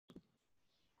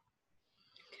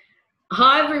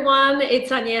Hi everyone,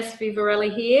 it's Agnes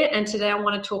Vivarelli here, and today I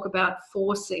want to talk about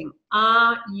forcing.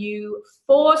 Are you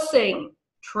forcing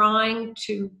trying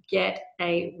to get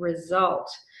a result?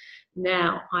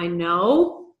 Now, I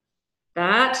know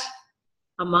that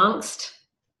amongst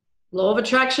law of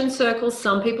attraction circles,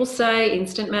 some people say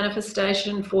instant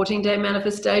manifestation, 14-day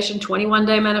manifestation,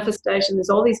 21-day manifestation. There's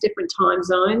all these different time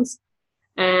zones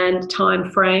and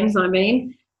time frames, and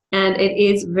it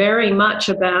is very much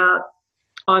about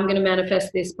I'm going to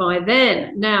manifest this by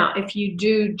then. Now, if you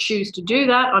do choose to do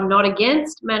that, I'm not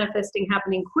against manifesting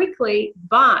happening quickly,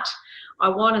 but I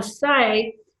want to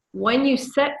say when you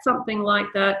set something like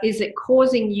that, is it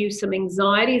causing you some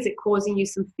anxiety? Is it causing you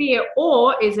some fear?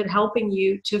 Or is it helping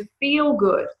you to feel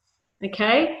good?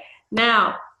 Okay?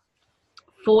 Now,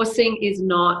 forcing is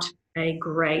not a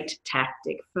great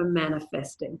tactic for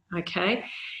manifesting, okay?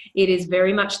 It is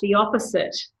very much the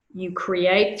opposite. You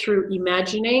create through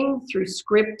imagining, through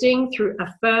scripting, through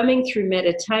affirming, through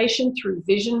meditation, through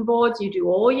vision boards. You do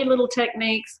all your little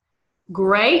techniques.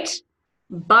 Great.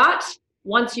 But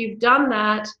once you've done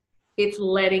that, it's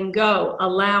letting go,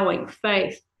 allowing,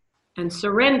 faith, and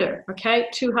surrender. Okay?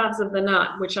 Two halves of the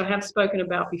nut, which I have spoken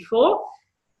about before.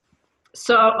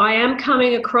 So I am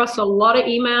coming across a lot of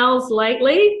emails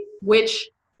lately, which,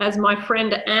 as my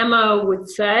friend Ammo would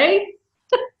say,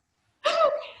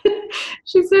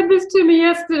 she said this to me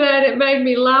yesterday and it made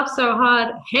me laugh so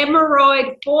hard.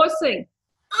 Hemorrhoid forcing.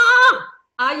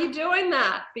 Are you doing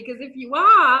that? Because if you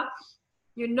are,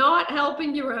 you're not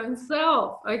helping your own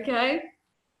self, okay?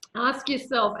 Ask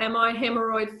yourself, am I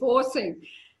hemorrhoid forcing?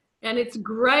 And it's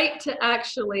great to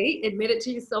actually admit it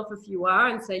to yourself if you are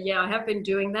and say, yeah, I have been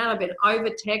doing that. I've been over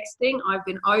texting. I've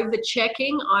been over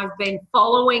checking. I've been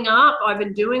following up. I've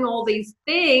been doing all these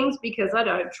things because I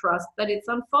don't trust that it's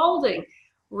unfolding.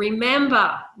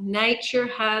 Remember, nature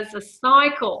has a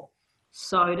cycle.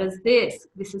 So does this.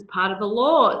 This is part of the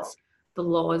laws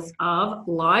of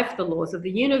life, the laws of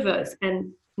the universe.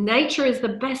 And nature is the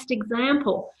best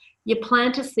example. You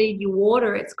plant a seed, you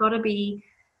water, it's got to be,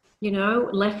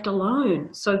 left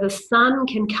alone so the sun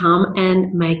can come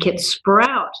and make it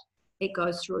sprout. It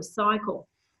goes through a cycle.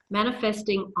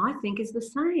 Manifesting, I think, is the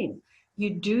same. You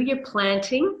do your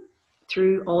planting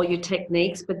through all your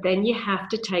techniques, but then you have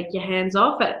to take your hands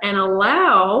off it and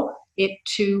allow it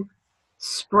to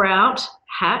sprout,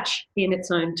 hatch in its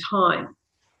own time.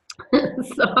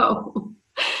 So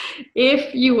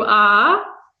if you are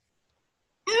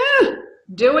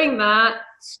doing that,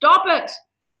 stop it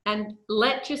and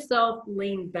let yourself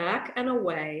lean back and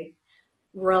away,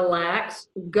 relax,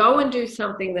 go and do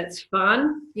something that's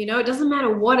fun. It doesn't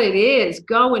matter what it is.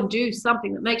 Go and do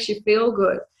something that makes you feel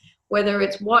good. Whether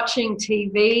it's watching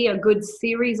TV, a good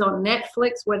series on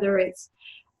Netflix, whether it's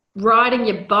riding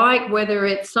your bike, whether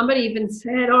it's, somebody even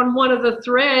said on one of the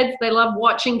threads, they love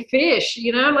watching fish,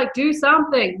 do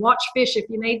something. Watch fish if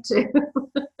you need to.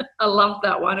 I love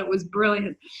that one. It was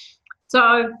brilliant.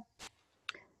 So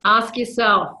ask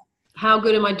yourself, how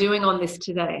good am I doing on this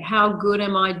today? How good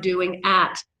am I doing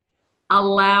at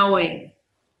allowing,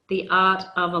 the art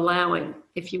of allowing?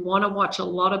 If you want to watch a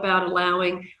lot about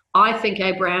allowing, I think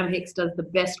Abraham Hicks does the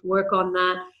best work on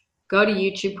that. Go to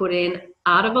YouTube, put in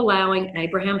Art of Allowing,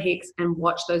 Abraham Hicks, and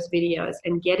watch those videos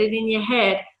and get it in your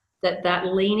head that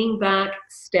leaning back,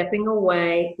 stepping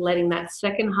away, letting that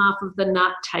second half of the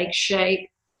nut take shape,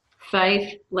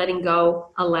 faith, letting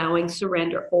go, allowing,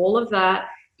 surrender, all of that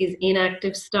is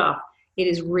inactive stuff. It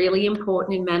is really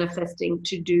important in manifesting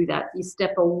to do that. You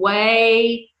step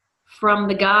away from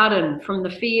the garden, from the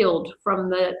field, from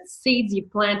the seeds you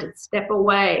planted, step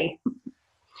away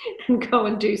and go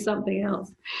and do something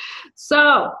else.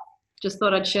 So just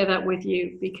thought I'd share that with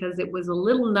you because it was a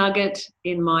little nugget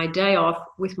in my day off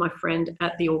with my friend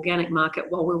at the organic market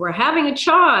while we were having a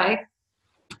chai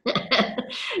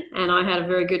and I had a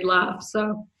very good laugh.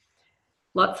 So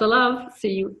lots of love.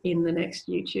 See you in the next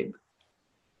YouTube.